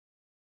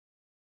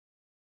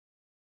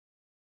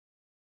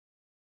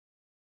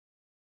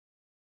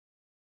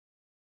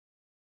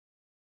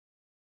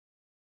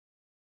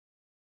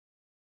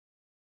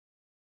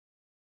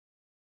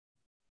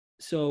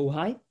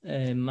Hi,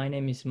 my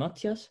name is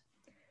Matthias,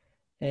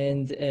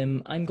 and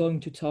I'm going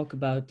to talk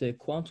about the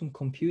quantum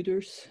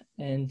computers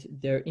and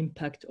their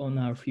impact on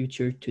our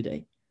future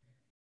today.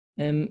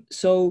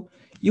 So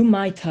you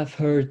might have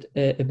heard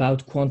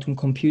about quantum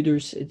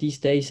computers these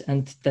days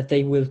and that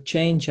they will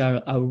change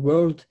our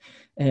world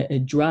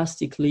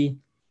drastically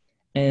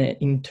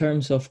in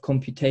terms of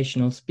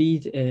computational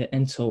speed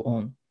and so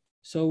on.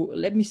 So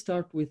let me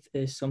start with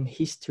some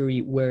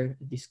history where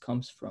this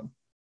comes from.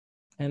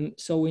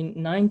 So in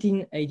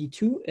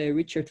 1982,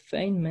 Richard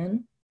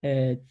Feynman,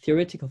 a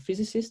theoretical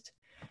physicist,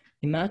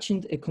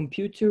 imagined a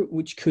computer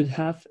which could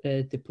have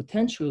the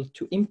potential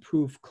to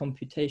improve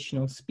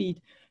computational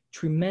speed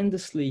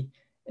tremendously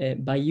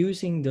by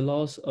using the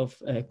laws of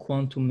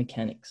quantum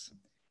mechanics.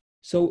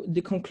 So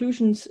the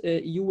conclusions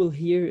you will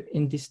hear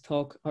in this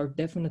talk are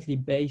definitely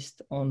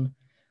based on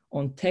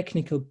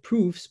technical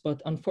proofs,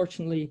 but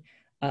unfortunately,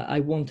 I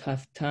won't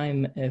have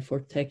time for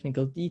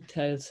technical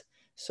details.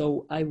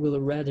 So I will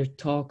rather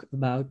talk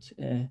about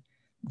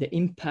the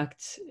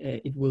impacts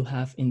it will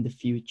have in the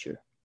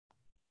future.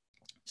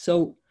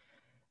 So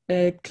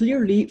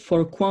clearly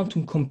for a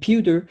quantum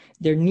computer,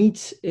 there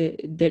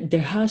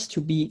has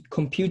to be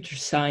computer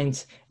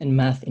science and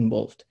math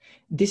involved.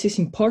 This is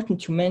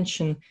important to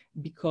mention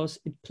because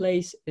it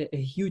plays a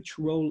huge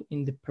role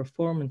in the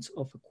performance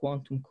of a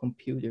quantum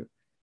computer.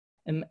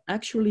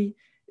 Actually,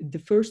 the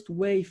first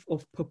wave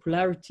of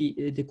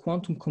popularity the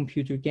quantum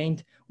computer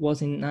gained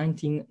was in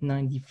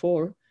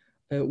 1994,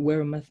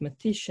 where a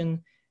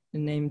mathematician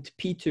named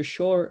Peter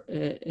Shor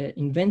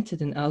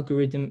invented an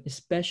algorithm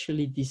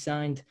especially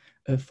designed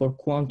for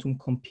quantum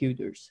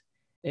computers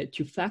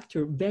to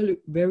factor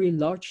very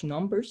large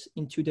numbers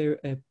into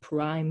their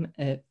prime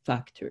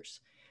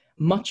factors,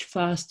 much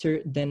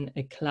faster than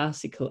a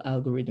classical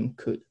algorithm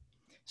could.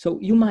 So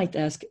you might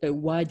ask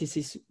why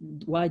this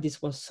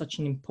was such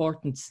an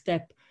important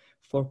step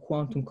for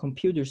quantum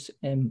computers.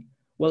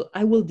 Well,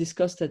 I will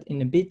discuss that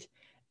in a bit,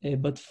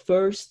 but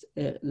first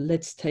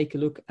let's take a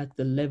look at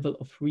the level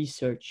of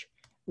research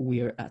we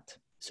are at.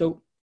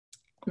 So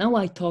now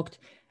I talked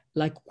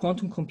like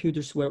quantum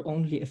computers were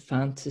only a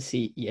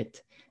fantasy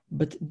yet,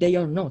 but they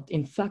are not.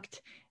 In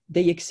fact,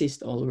 they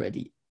exist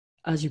already.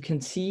 As you can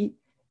see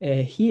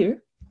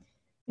here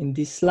in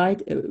this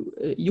slide,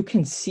 you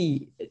can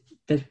see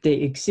that they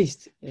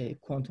exist,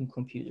 quantum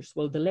computers.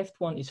 Well, the left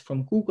one is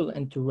from Google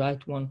and the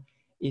right one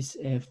is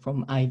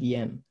from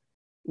IBM.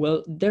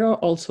 Well, there are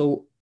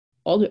also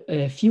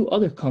a few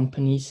other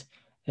companies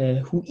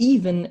who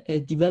even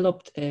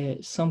developed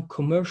some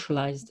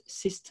commercialized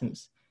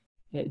systems.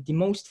 The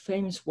most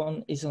famous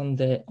one is on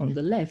the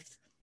left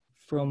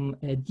from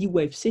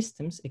D-Wave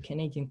Systems, a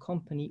Canadian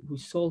company who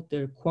sold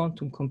their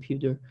quantum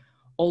computer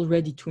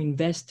already to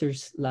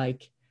investors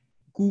like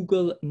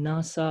Google,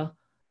 NASA,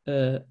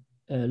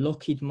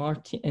 Lockheed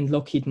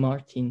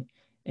Martin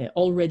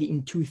already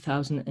in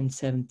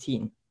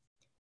 2017.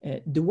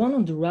 The one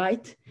on the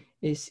right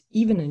is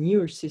even a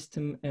newer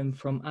system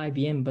from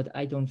IBM, but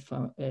I don't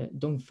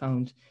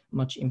found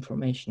much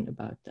information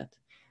about that.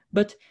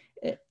 But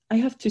I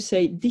have to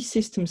say these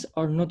systems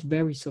are not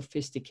very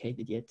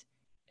sophisticated yet,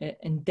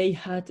 and they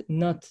had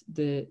not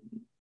the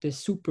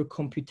super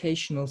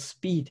computational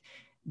speed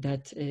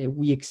that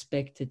we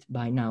expected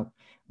by now.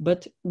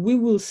 But we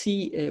will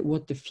see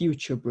what the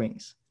future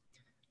brings.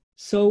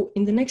 So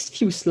in the next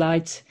few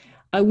slides,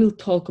 I will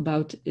talk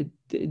about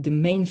the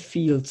main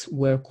fields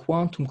where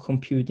quantum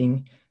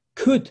computing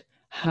could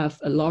have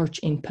a large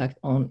impact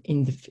on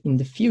in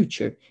the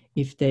future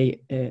if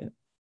they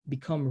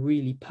become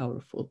really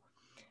powerful.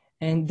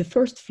 And the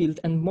first field,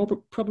 and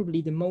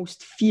probably the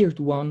most feared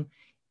one,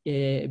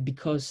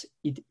 because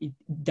it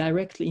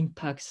directly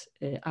impacts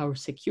our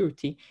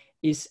security,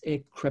 is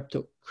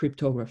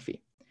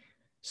cryptography.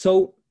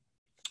 So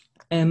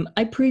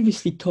I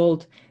previously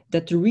told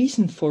that the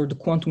reason for the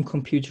quantum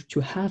computer to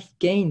have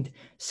gained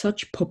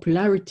such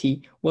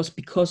popularity was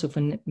because of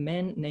a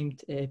man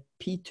named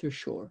Peter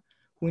Shor,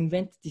 who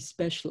invented this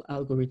special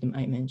algorithm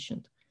I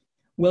mentioned.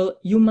 Well,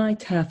 you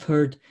might have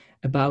heard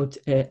about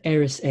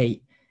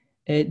RSA.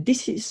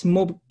 This is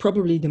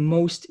probably the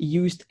most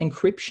used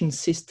encryption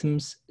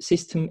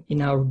system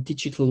in our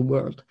digital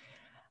world.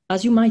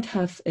 As you might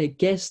have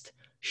guessed,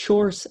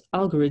 Shor's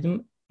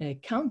algorithm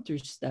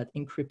counters that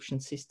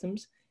encryption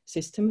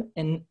system,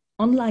 and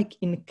unlike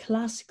in a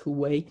classical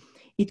way,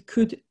 it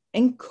could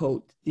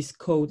encode this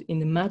code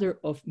in a matter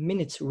of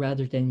minutes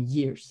rather than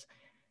years.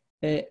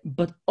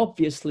 But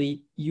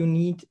obviously, you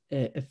need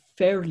a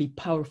fairly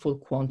powerful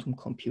quantum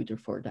computer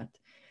for that.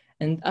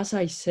 And as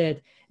I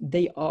said,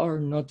 they are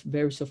not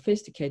very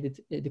sophisticated,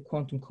 the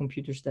quantum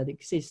computers that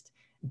exist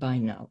by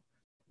now.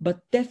 But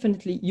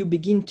definitely you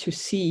begin to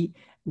see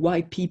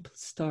why people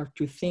start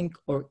to think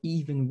or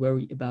even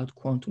worry about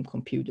quantum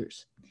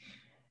computers.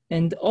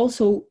 And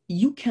also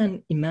you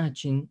can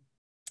imagine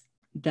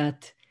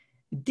that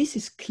this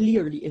is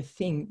clearly a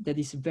thing that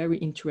is very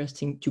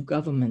interesting to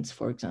governments,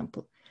 for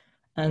example.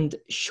 And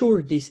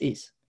sure, this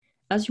is.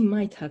 As you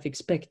might have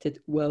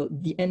expected, well,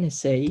 the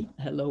NSA,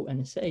 hello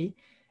NSA,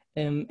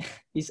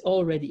 is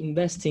already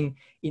investing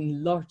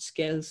in large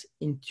scales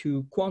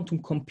into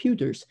quantum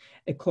computers,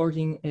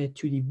 according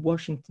to the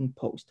Washington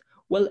Post.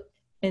 Well,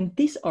 and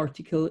this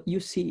article, you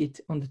see it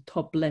on the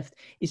top left,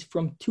 is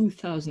from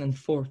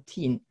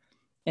 2014.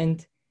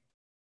 And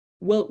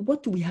well,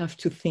 what do we have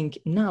to think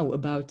now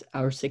about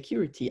our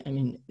security? I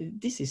mean,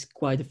 this is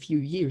quite a few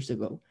years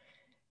ago.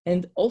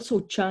 And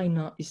also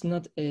China is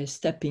not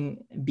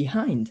stepping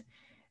behind.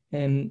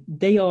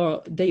 They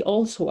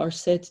also are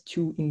set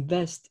to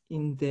invest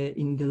in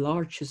the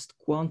largest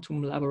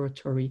quantum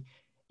laboratory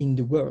in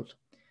the world.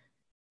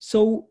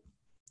 So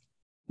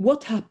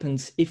what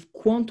happens if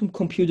quantum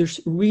computers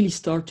really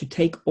start to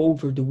take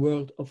over the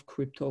world of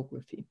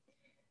cryptography?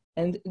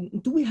 And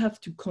do we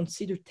have to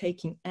consider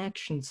taking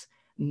actions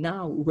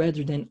now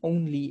rather than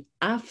only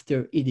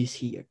after it is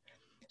here?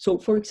 So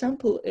for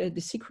example,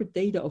 the secret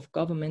data of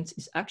governments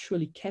is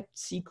actually kept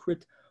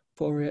secret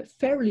for a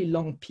fairly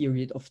long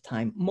period of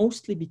time,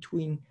 mostly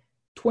between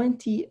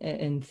 20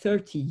 and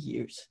 30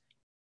 years.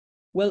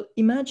 Well,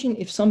 imagine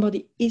if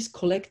somebody is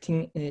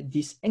collecting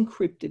this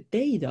encrypted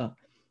data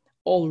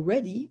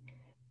already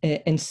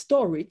and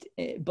store it,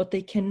 but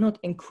they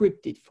cannot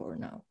encrypt it for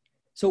now.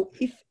 So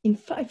if in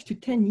 5 to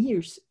 10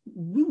 years,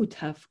 we would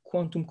have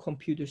quantum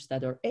computers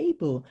that are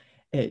able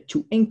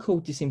to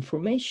encode this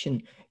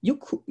information, you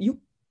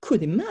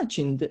could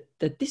imagine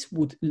that this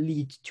would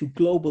lead to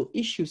global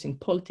issues in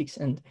politics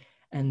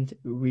and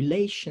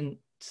relations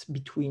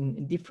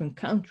between different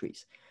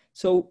countries.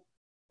 So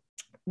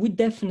we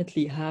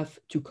definitely have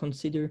to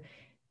consider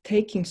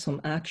taking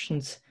some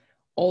actions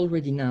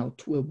already now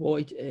to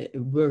avoid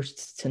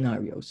worst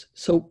scenarios.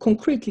 So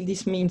concretely,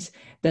 this means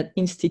that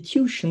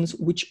institutions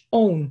which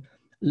own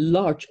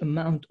large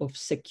amount of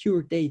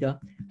secure data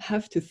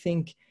have to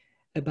think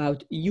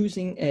about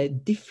using a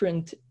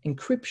different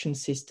encryption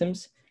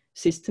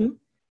system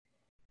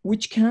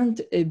which can't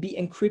be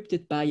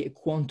encrypted by a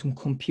quantum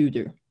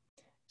computer.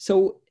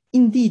 So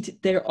indeed,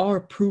 there are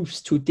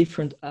proofs to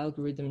different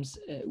algorithms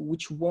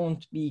which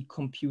won't be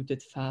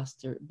computed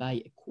faster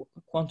by a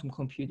quantum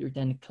computer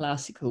than a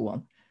classical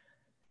one.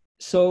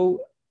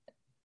 So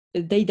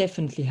they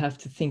definitely have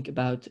to think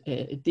about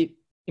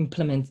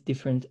implement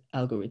different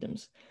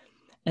algorithms.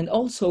 And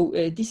also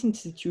these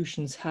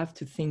institutions have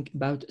to think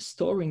about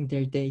storing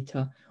their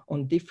data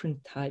on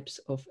different types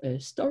of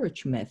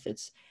storage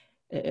methods.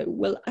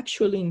 Well,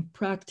 actually in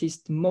practice,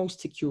 the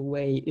most secure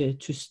way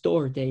to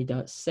store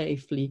data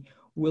safely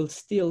will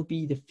still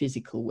be the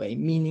physical way,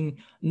 meaning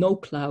no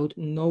cloud,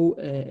 no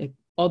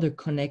other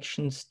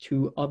connections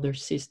to other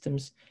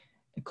systems,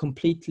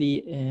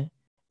 completely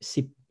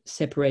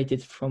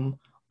separated from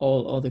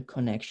all other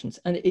connections.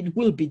 And it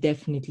will be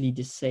definitely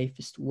the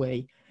safest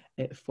way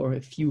for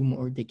a few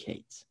more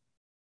decades.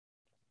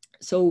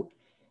 So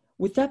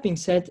with that being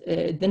said,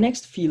 the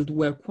next field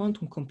where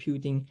quantum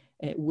computing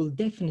will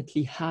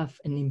definitely have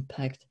an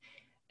impact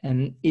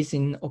is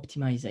in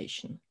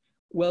optimization.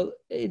 Well,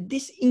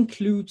 this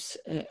includes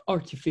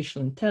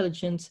artificial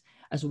intelligence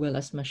as well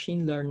as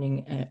machine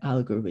learning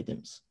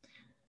algorithms.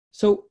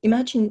 So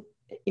imagine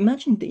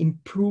the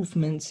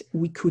improvements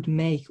we could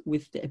make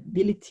with the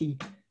ability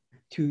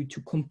to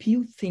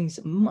compute things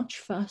much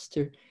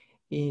faster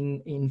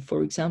in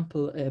for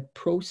example,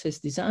 process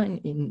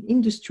design in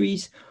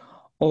industries,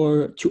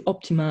 or to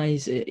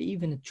optimize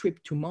even a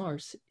trip to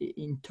Mars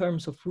in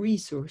terms of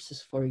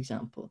resources, for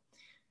example.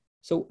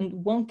 So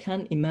one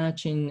can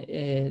imagine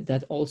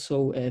that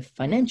also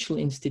financial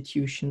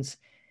institutions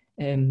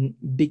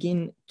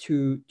begin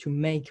to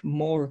make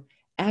more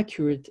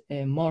accurate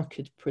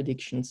market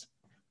predictions,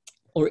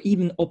 or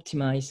even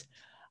optimize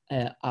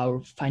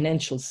our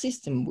financial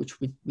system, which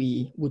would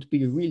be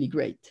really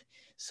great.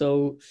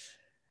 So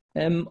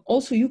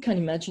also you can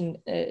imagine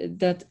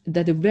that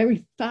a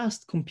very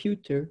fast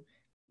computer,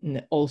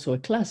 also a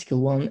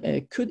classical one,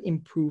 could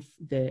improve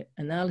the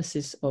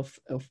analysis of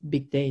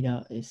big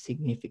data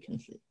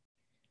significantly.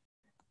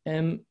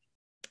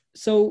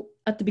 So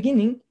at the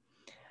beginning,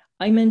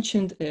 I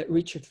mentioned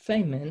Richard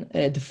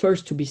Feynman, the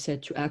first to be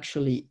said to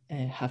actually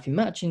have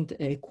imagined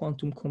a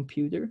quantum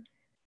computer.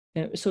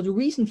 So the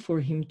reason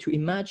for him to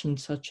imagine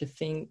such a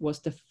thing was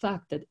the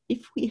fact that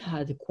if we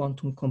had a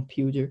quantum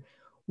computer,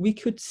 we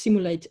could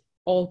simulate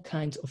all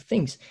kinds of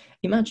things.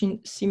 Imagine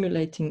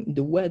simulating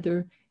the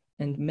weather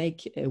and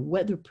make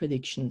weather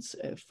predictions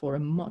for a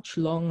much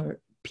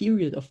longer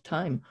period of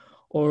time,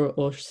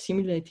 or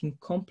simulating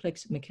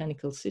complex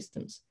mechanical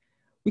systems.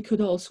 We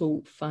could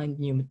also find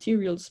new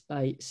materials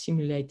by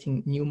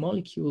simulating new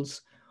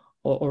molecules,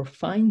 or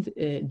find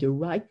the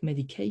right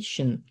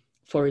medication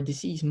for a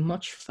disease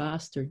much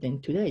faster than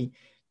today,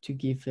 to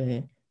give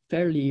a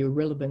fairly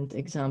relevant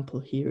example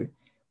here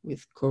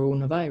with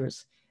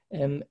coronavirus.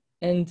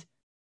 And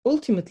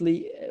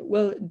ultimately,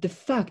 well, the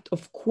fact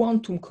of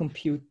quantum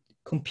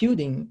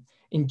computing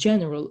in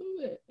general,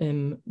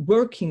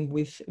 working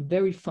with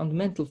very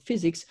fundamental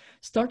physics,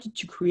 started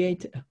to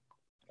create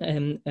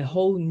a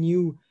whole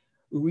new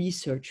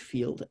research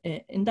field.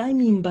 And I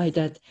mean by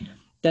that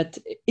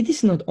it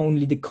is not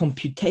only the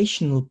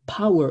computational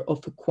power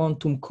of a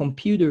quantum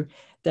computer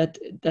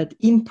that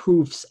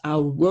improves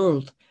our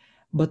world.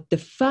 But the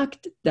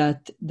fact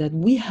that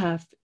we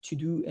have to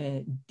do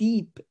a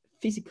deep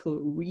physical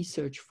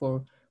research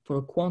for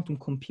a quantum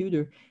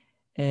computer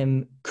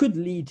could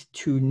lead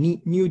to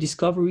new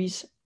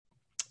discoveries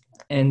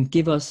and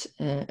give us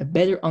a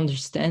better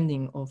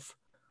understanding of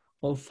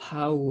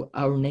how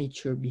our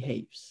nature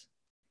behaves.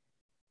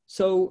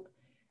 So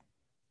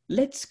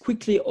let's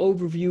quickly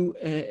overview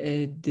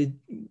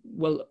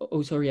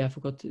I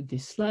forgot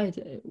this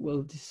slide.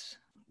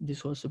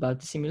 This was about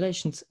the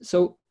simulations.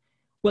 So,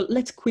 well,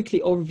 let's quickly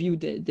overview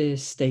the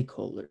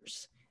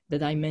stakeholders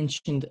that I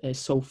mentioned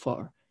so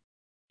far.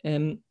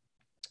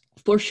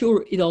 For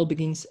sure, it all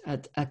begins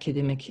at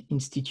academic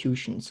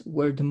institutions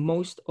where the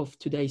most of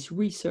today's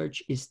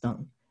research is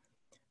done.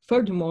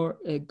 Furthermore,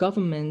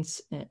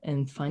 governments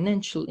and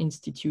financial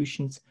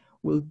institutions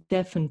will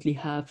definitely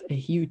have a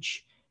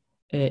huge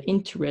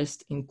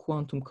interest in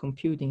quantum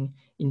computing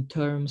in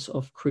terms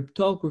of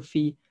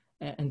cryptography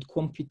and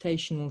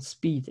computational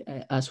speed,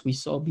 as we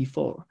saw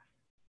before,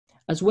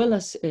 as well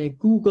as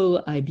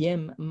Google,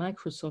 IBM,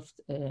 Microsoft,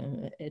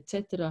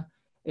 etc.,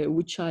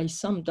 which I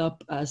summed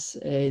up as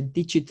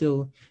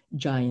digital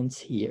giants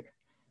here.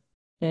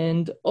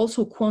 And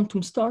also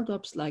quantum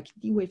startups like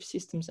D-Wave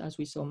Systems, as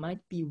we saw, might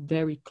be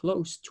very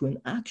close to an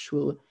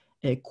actual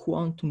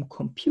quantum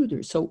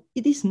computer. So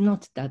it is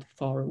not that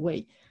far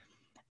away.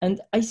 And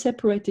I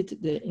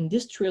separated the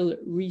industrial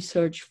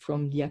research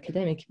from the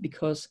academic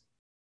because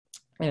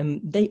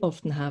they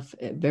often have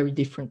very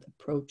different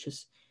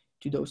approaches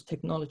to those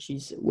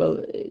technologies. Well,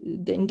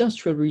 the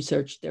industrial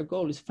research, their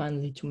goal is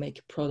finally to make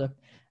a product.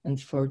 And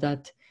for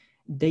that,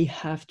 they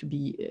have to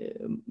be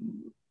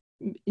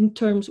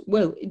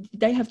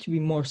they have to be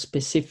more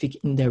specific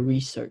in their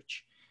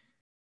research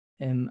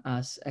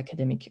as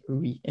academic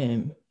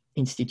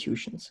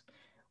institutions.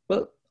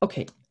 Well,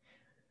 okay.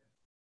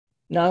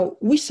 Now,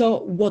 we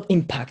saw what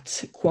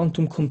impacts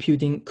quantum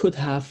computing could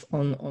have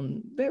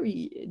on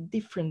very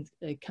different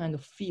kind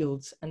of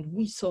fields. And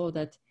we saw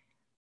that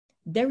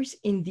there is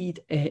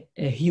indeed a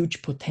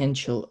huge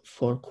potential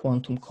for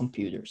quantum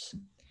computers.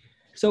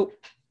 So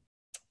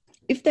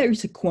if there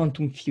is a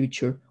quantum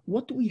future,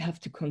 what do we have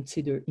to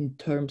consider in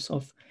terms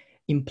of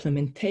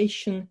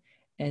implementation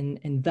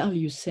and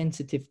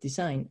value-sensitive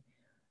design?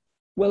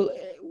 Well,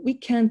 we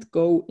can't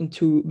go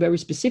into very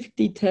specific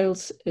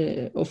details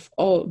in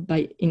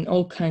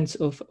all kinds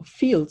of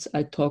fields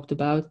I talked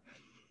about,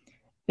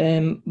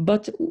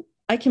 but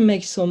I can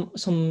make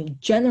some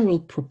general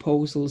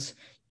proposals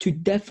to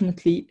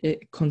definitely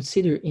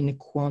consider in a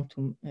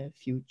quantum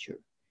future.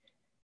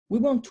 We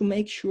want to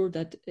make sure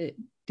that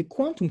the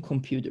quantum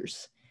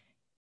computers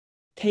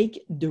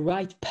take the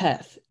right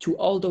path to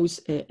all those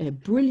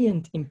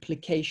brilliant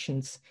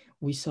implications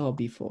we saw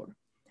before,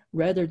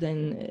 rather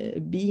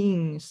than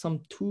being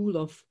some tool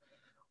of,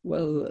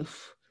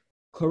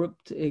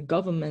 corrupt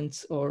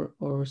governments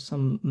or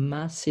some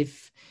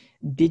massive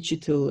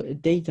digital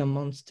data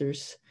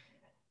monsters.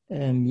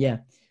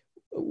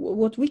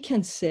 What we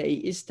can say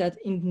is that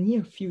in the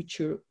near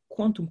future,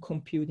 quantum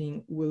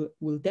computing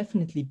will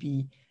definitely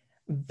be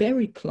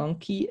very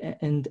clunky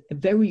and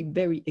very,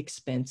 very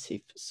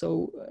expensive.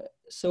 So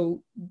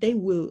they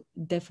will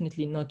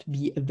definitely not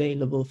be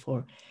available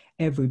for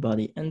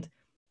everybody. And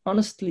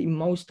honestly,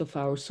 most of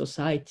our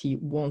society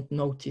won't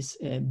notice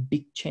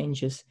big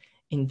changes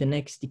in the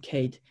next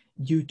decade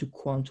due to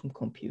quantum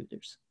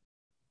computers.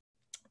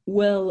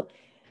 Well,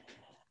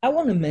 I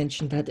want to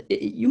mention that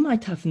you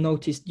might have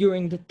noticed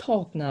during the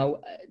talk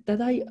now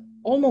that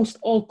almost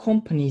all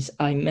companies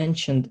I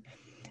mentioned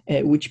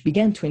which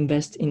began to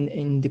invest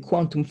in the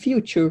quantum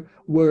future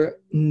were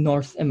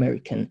North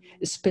American,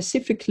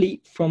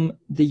 specifically from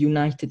the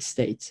United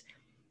States.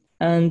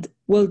 And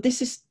well,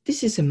 this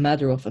is a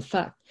matter of a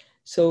fact.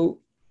 So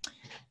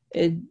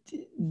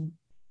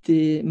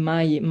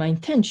my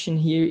intention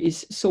here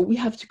is, so we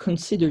have to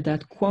consider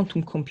that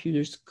quantum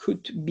computers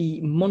could be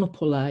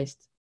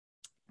monopolized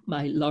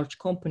by large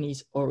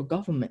companies or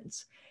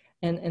governments.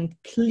 And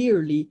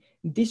clearly,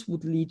 this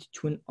would lead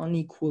to an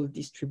unequal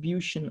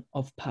distribution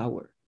of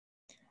power.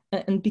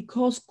 And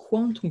because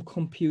quantum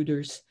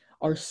computers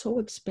are so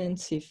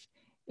expensive,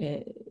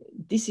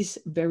 this is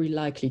very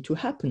likely to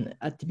happen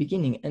at the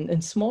beginning.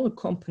 And smaller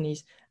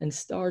companies and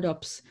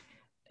startups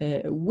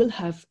will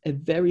have a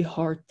very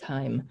hard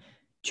time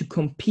to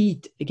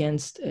compete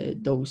against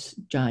those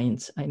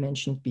giants I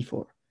mentioned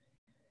before.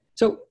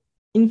 So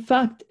in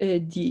fact,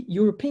 the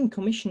European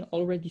Commission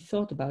already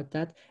thought about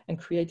that and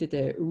created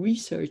a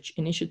research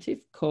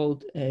initiative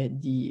called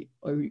the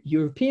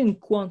European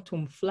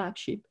Quantum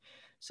Flagship.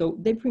 So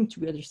they bring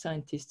together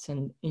scientists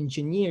and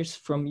engineers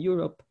from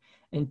Europe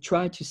and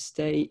try to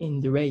stay in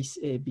the race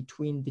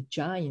between the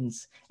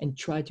giants and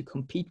try to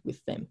compete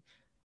with them.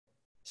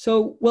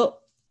 So,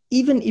 well,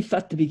 even if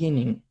at the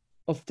beginning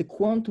of the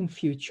quantum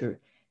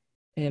future,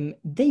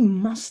 there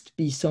must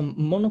be some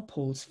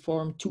monopoles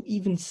formed to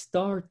even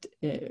start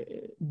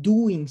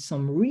doing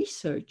some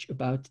research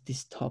about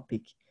this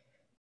topic.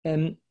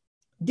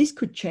 This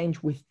could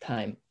change with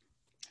time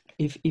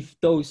if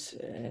those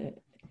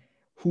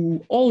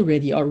who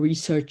already are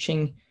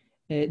researching,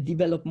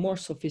 develop more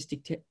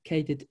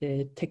sophisticated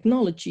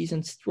technologies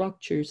and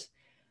structures.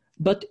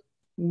 But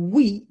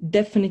we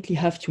definitely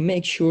have to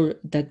make sure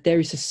that there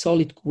is a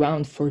solid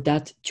ground for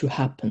that to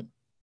happen.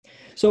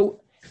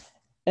 So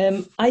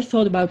I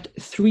thought about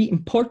 3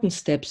 important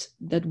steps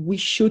that we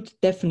should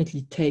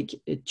definitely take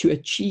to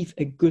achieve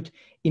a good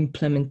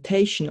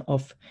implementation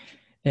of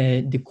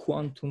the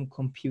quantum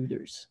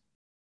computers.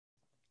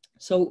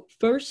 So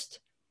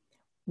first,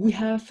 we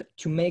have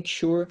to make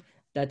sure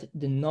that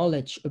the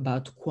knowledge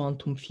about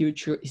quantum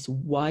future is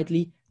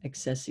widely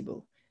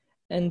accessible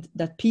and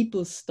that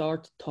people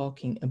start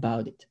talking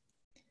about it.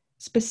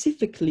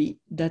 Specifically,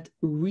 that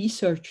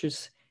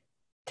researchers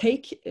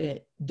take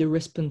the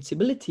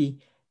responsibility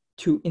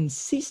to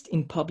insist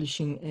in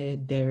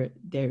publishing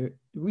their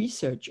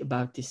research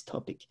about this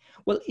topic.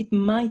 Well, it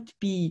might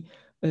be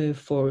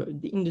for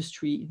the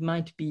industry, it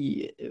might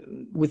be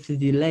with a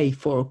delay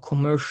for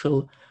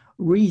commercial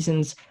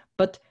reasons,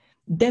 but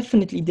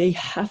definitely they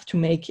have to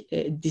make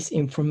this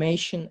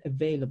information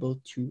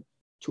available to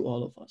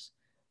all of us.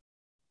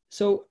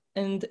 So,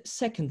 and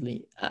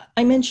secondly,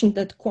 I mentioned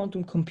that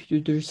quantum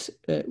computers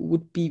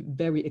would be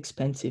very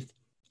expensive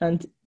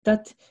and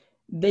that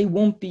they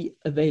won't be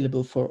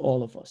available for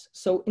all of us.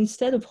 So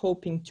instead of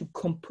hoping to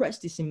compress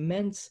this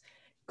immense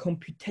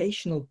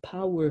computational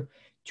power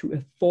to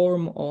a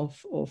form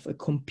of a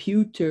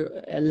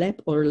computer, a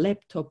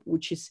laptop,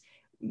 which is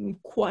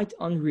quite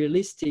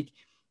unrealistic,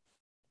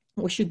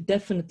 we should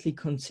definitely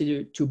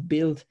consider to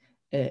build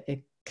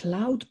a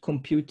cloud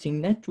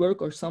computing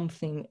network or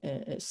something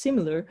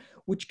similar,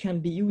 which can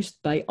be used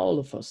by all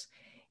of us.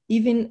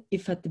 Even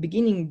if at the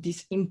beginning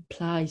this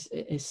implies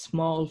a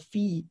small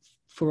fee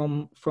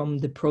from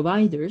the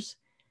providers,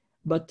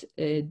 but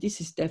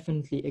this is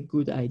definitely a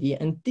good idea.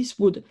 And this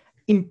would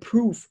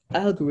improve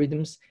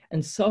algorithms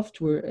and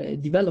software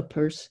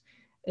developers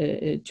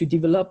to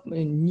develop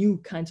new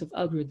kinds of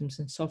algorithms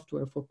and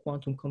software for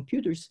quantum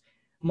computers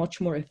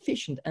much more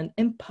efficient and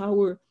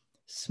empower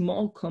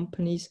small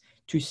companies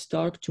to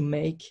start to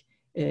make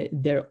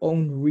their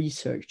own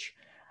research,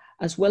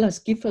 as well as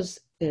give us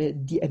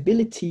the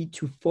ability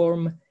to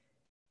form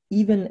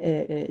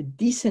even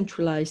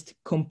decentralized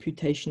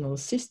computational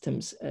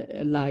systems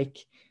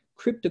like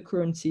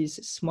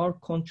cryptocurrencies, smart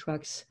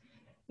contracts,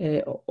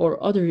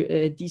 or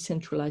other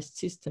decentralized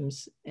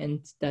systems,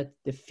 and that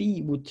the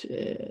fee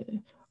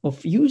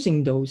of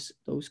using those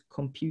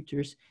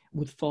computers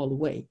would fall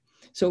away.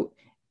 So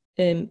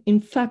in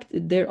fact,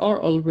 there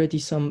are already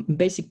some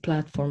basic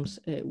platforms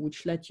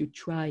which let you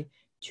try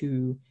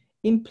to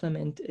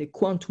implement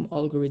quantum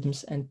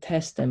algorithms and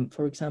test them.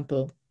 For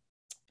example,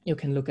 you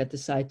can look at the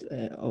site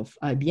of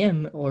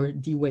IBM or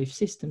D-Wave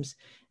Systems.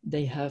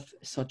 They have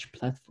such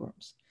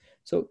platforms.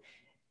 So,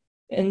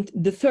 and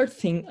the third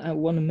thing I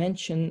want to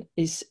mention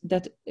is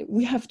that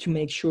we have to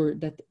make sure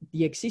that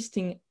the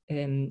existing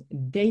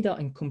data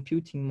and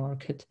computing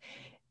market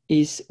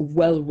is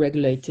well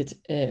regulated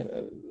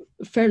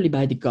fairly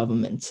by the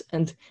governments,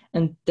 and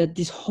that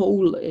this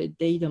whole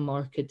data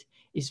market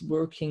is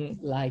working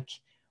like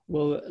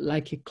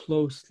a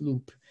closed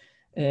loop.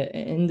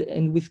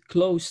 And with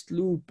closed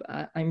loop,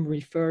 I'm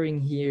referring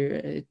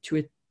here to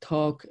a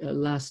talk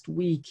last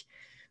week.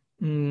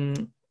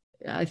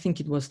 I think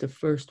it was the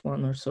first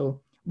one or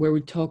so, where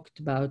we talked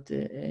about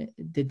the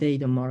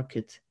data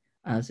market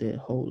as a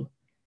whole.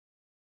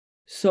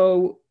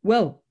 So,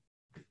 well,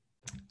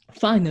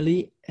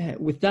 finally,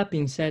 with that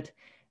being said,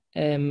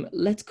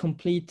 let's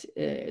complete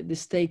the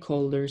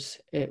stakeholders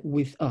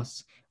with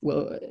us.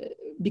 Well,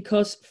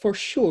 because for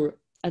sure,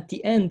 at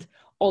the end,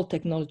 all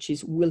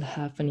technologies will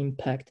have an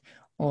impact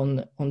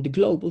on the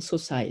global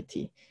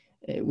society,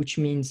 which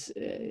means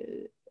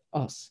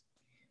us.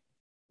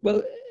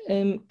 Well,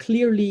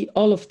 clearly,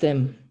 all of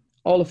the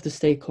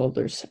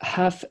stakeholders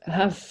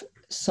have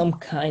some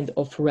kind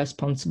of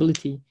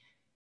responsibility,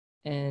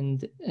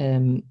 and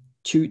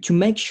to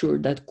make sure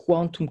that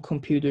quantum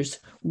computers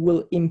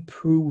will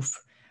improve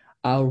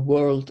our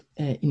world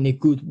in a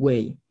good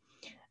way.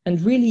 And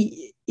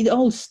really, it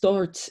all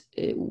starts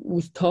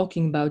with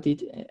talking about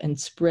it and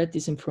spread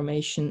this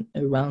information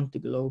around the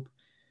globe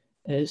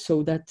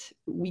so that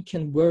we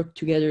can work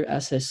together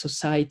as a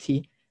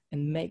society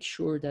and make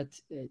sure that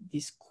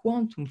this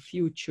quantum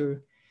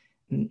future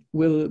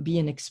will be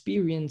an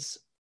experience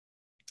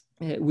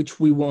which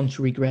we won't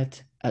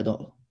regret at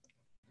all.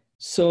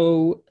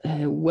 So,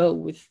 well,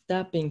 with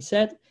that being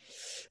said,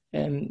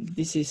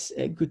 this is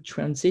a good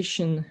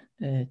transition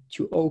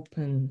to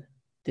open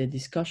the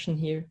discussion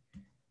here.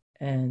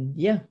 And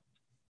yeah,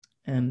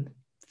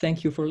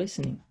 thank you for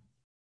listening.